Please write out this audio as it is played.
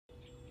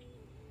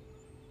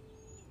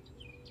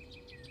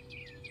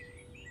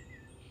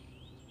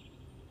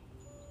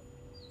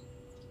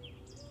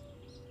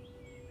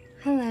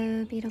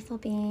Hello, beautiful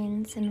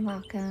beings, and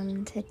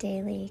welcome to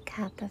Daily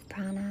Cup of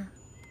Prana,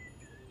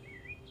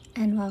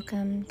 and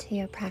welcome to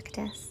your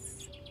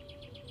practice.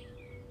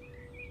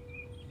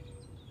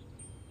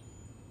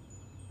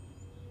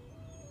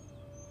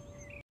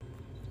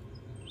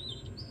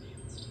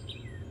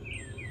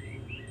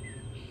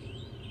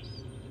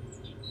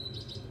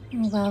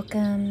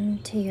 Welcome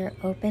to your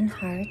open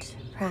heart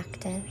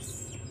practice.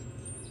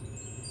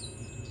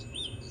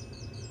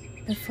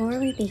 Before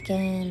we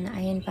begin,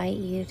 I invite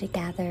you to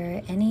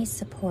gather any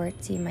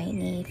supports you might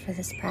need for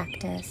this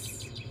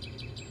practice: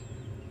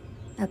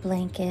 a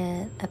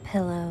blanket, a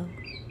pillow,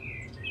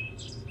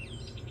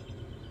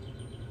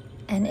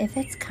 and if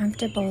it's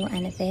comfortable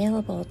and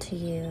available to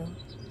you,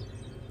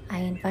 I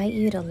invite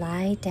you to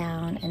lie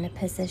down in a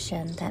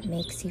position that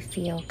makes you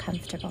feel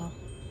comfortable.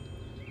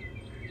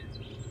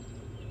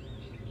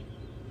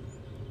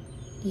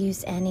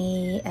 Use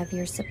any of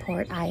your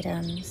support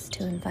items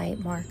to invite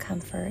more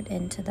comfort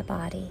into the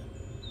body.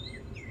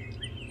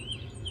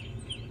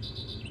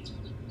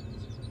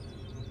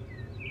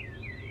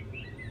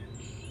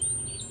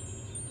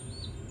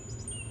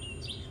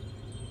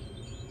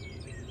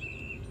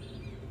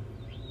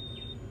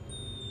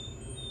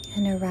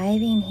 And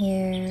arriving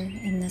here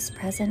in this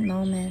present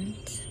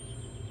moment,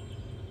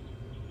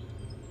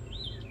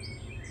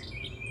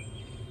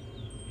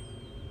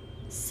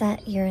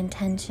 set your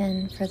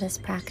intention for this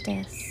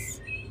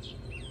practice.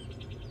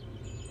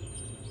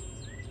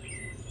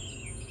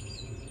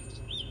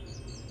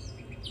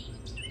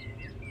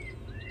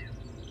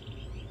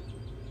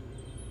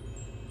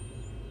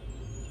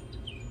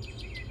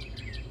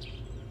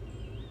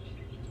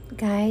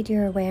 Guide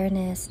your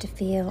awareness to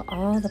feel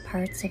all the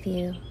parts of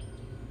you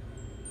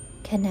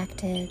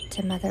connected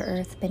to Mother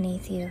Earth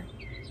beneath you.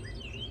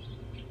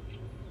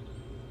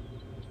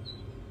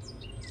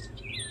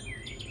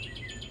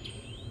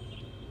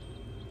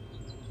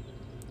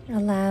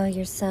 Allow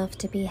yourself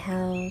to be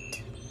held.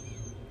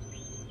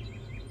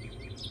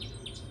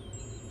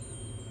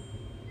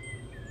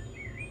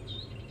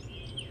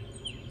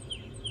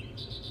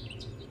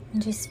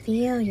 And just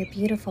feel your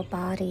beautiful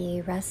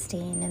body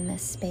resting in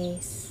this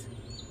space.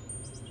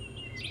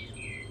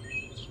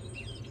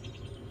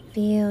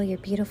 Feel your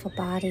beautiful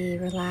body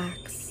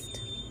relaxed,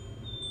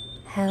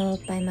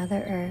 held by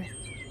Mother Earth,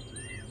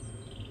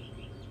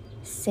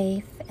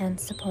 safe and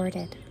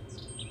supported.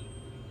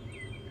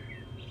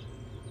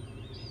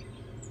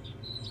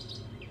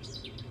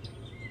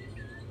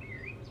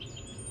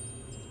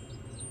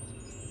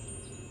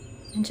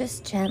 And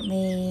just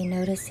gently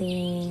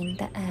noticing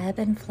the ebb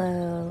and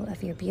flow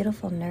of your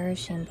beautiful,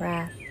 nourishing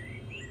breath.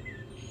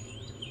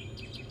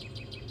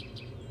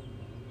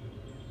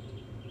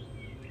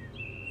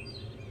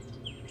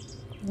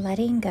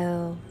 Letting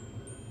go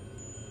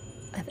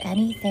of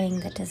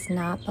anything that does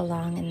not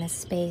belong in this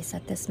space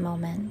at this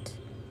moment.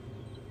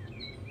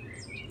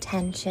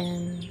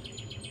 Tension,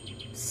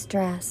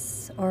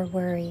 stress, or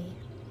worry.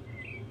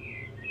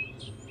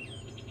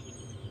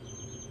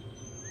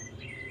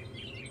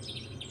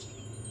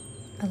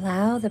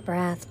 Allow the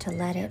breath to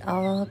let it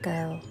all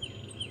go.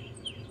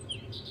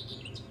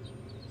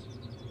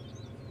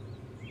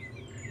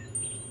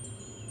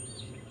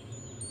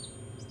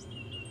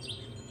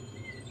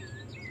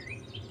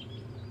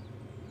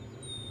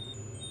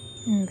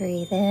 And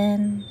breathe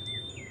in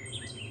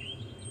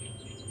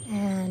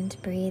and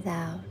breathe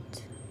out.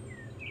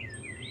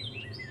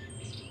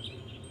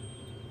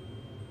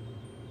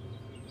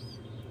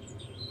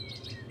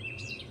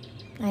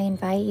 I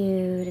invite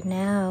you to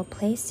now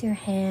place your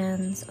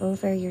hands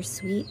over your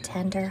sweet,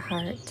 tender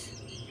heart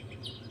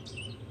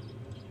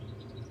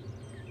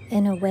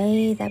in a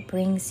way that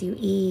brings you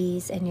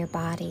ease in your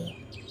body.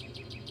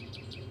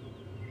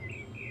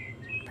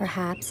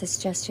 Perhaps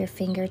it's just your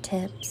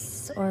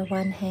fingertips or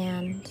one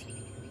hand,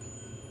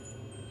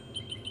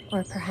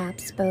 or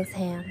perhaps both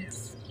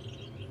hands.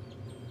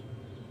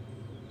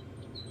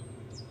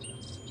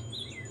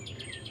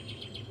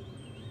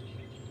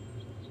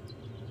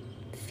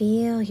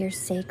 Feel your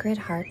sacred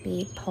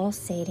heartbeat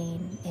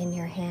pulsating in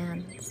your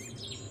hands.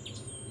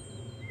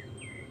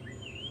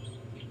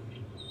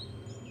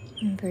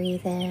 And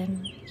breathe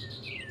in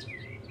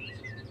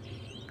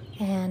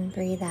and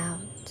breathe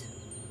out.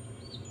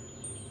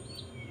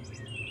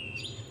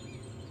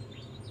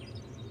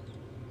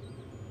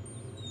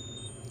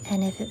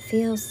 And if it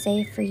feels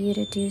safe for you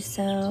to do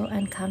so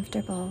and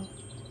comfortable,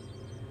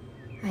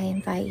 I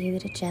invite you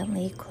to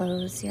gently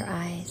close your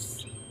eyes.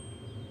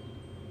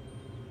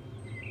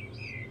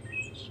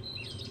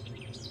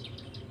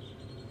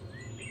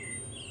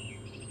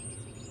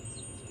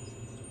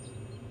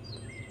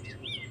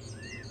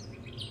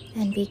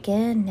 And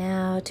begin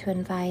now to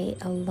invite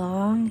a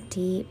long,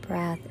 deep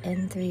breath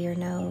in through your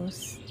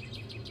nose.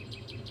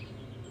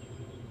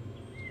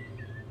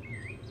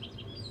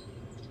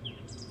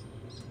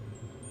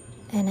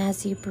 And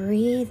as you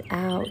breathe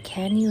out,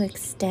 can you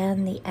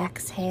extend the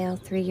exhale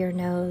through your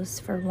nose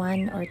for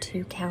 1 or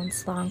 2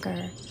 counts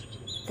longer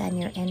than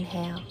your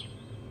inhale?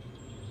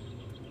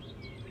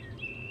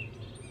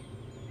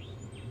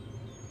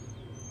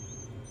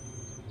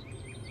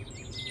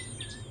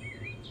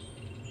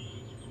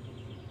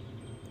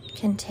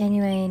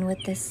 Continuing with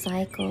this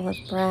cycle of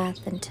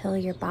breath until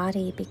your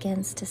body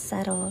begins to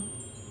settle.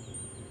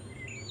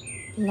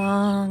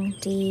 Long,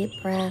 deep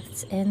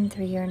breaths in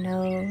through your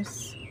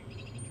nose.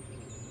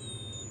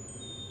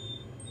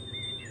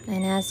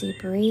 And as you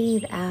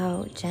breathe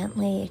out,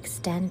 gently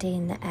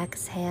extending the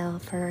exhale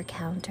for a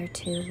count or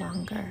two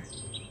longer.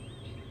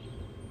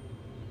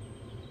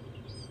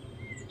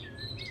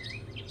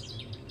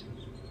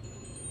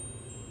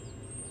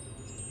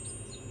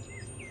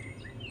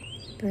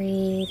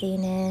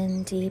 Breathing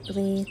in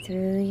deeply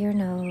through your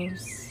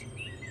nose.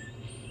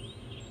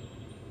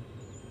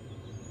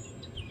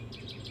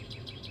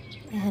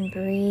 And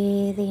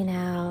breathing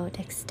out,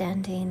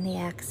 extending the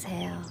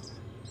exhale.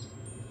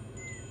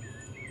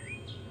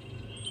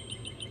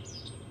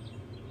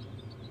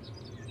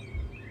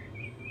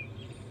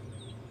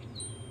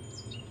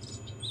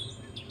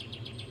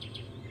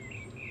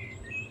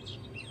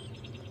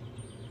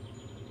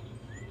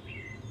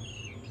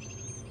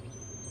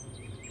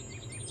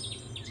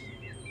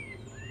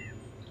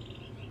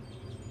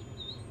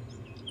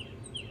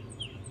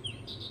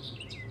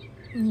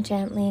 And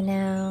gently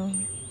now,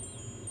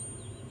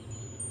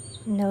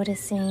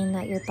 noticing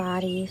that your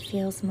body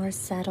feels more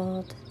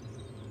settled,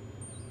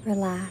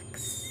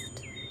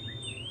 relaxed,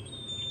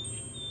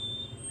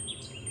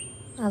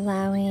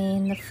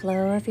 allowing the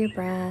flow of your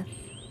breath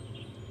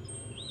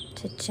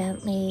to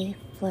gently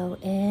flow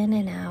in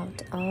and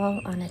out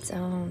all on its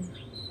own.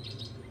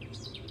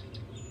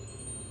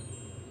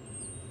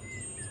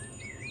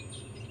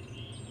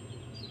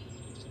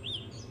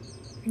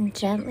 And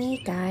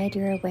gently guide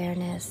your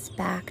awareness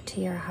back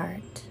to your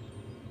heart.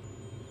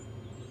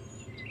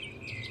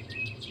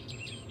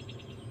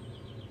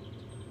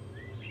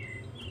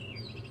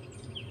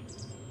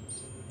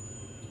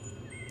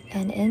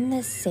 And in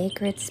this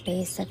sacred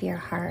space of your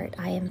heart,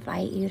 I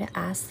invite you to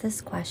ask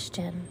this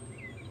question,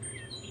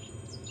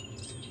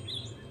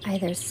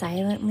 either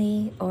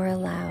silently or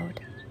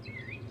aloud.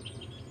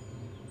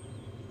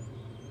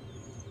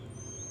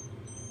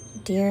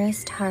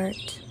 Dearest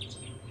heart,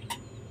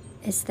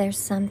 is there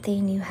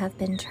something you have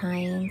been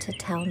trying to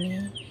tell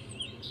me?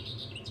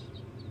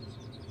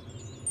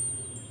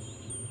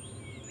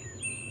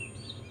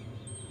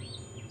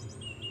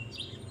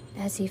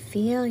 As you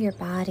feel your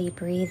body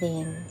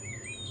breathing,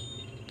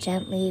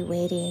 gently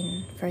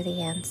waiting for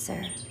the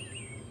answer.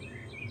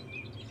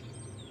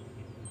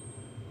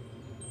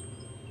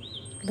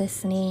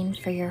 Listening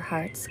for your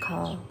heart's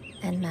call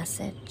and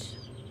message.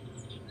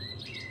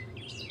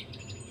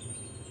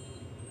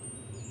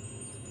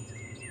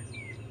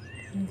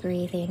 And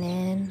breathing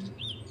in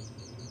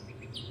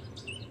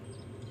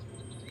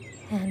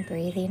and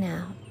breathing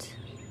out.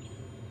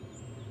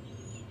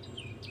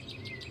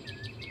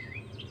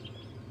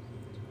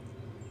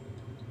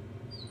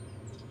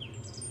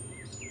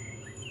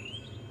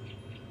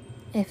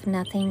 If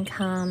nothing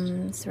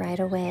comes right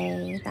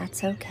away,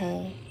 that's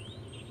okay.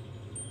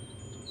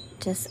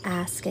 Just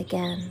ask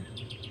again.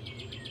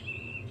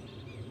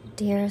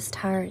 Dearest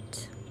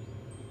heart,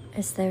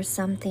 is there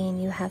something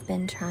you have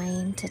been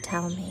trying to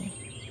tell me?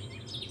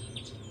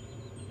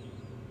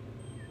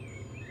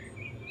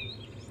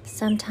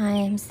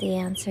 Sometimes the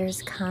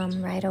answers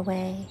come right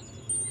away,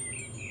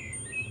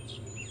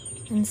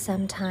 and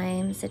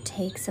sometimes it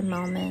takes a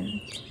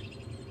moment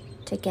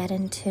to get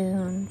in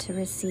tune to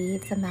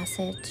receive the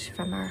message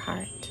from our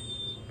heart.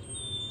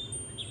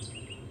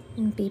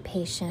 And be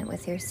patient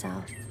with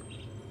yourself.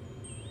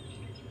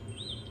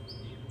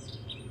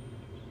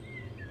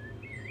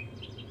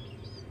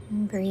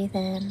 And breathe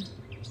in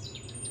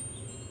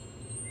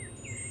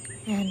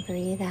and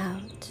breathe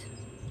out.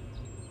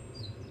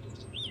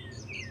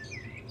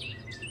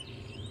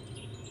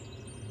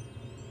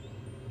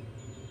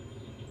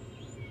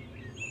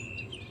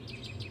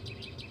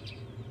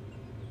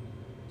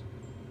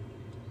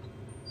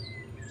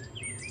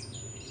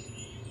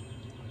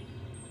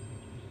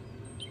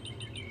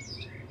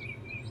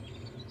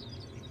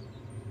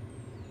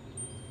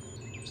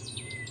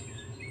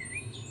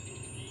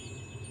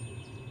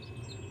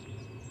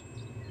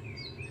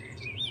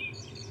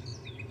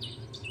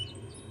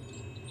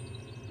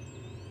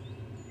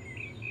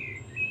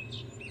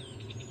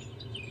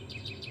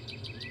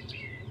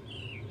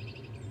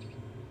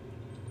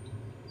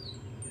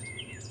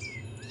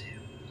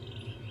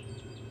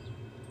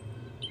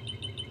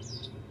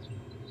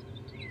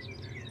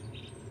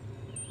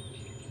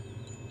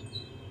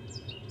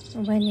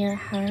 When your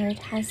heart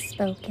has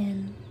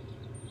spoken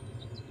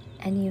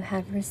and you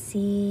have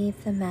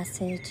received the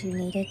message you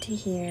needed to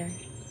hear,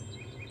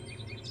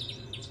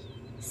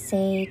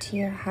 say to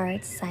your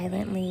heart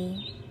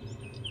silently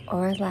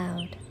or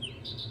aloud,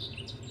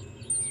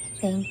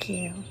 "Thank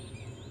you.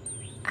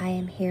 I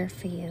am here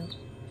for you.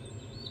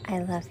 I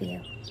love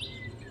you."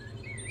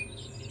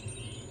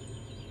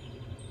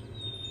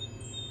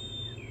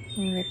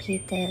 And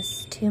repeat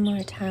this 2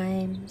 more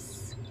times.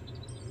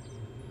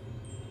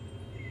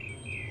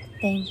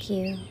 Thank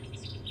you.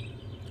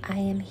 I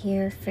am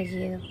here for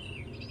you.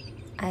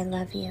 I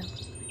love you.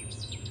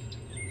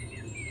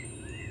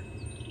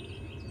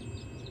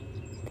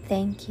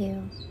 Thank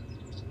you.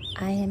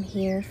 I am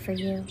here for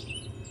you.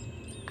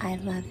 I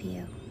love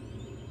you.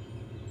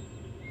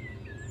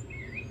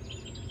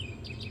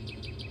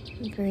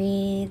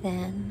 Breathe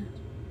in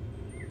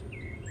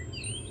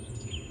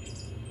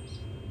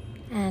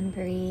and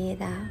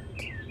breathe out.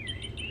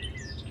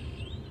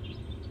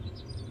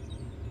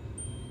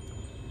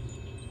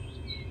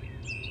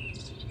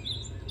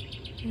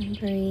 And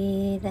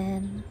breathe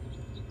in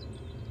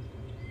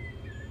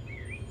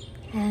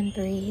and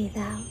breathe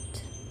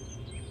out.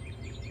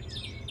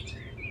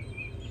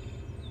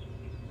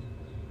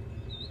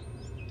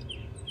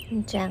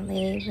 And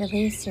gently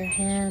release your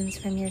hands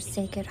from your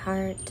sacred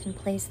heart and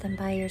place them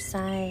by your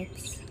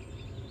sides.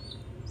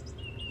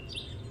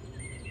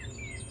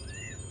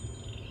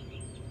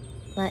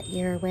 Let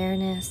your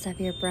awareness of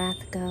your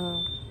breath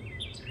go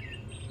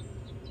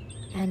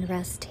and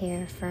rest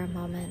here for a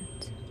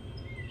moment.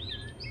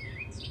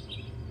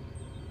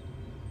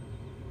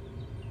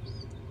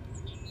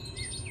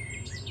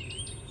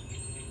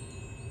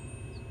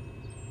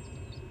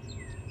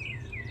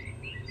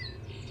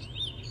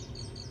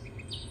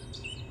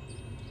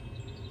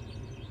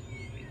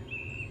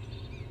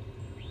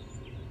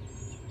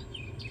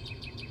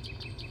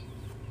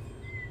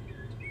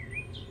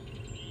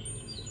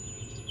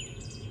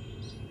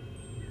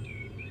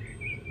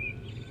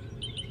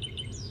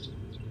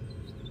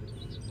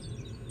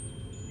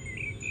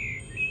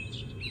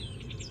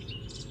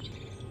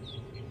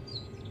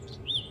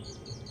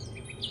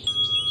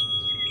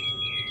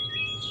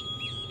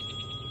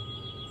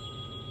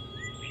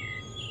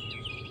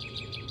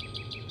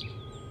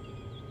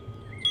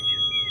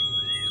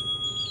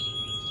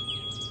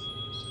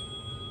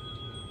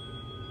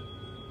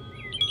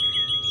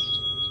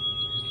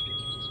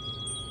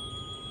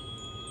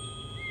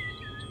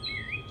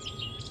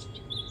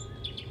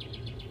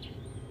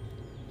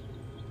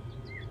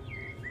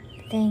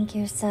 Thank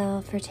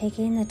yourself for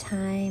taking the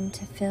time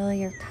to fill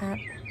your cup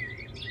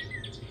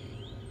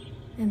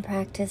and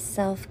practice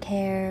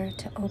self-care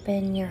to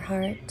open your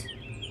heart.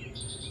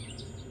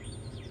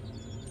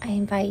 I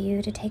invite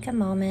you to take a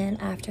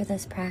moment after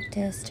this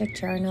practice to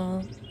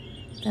journal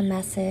the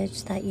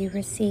message that you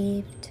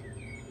received.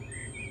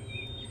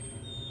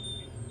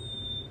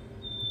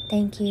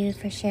 Thank you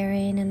for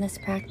sharing in this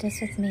practice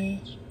with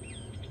me.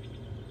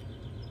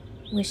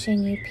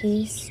 Wishing you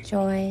peace,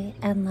 joy,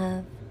 and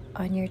love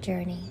on your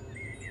journey.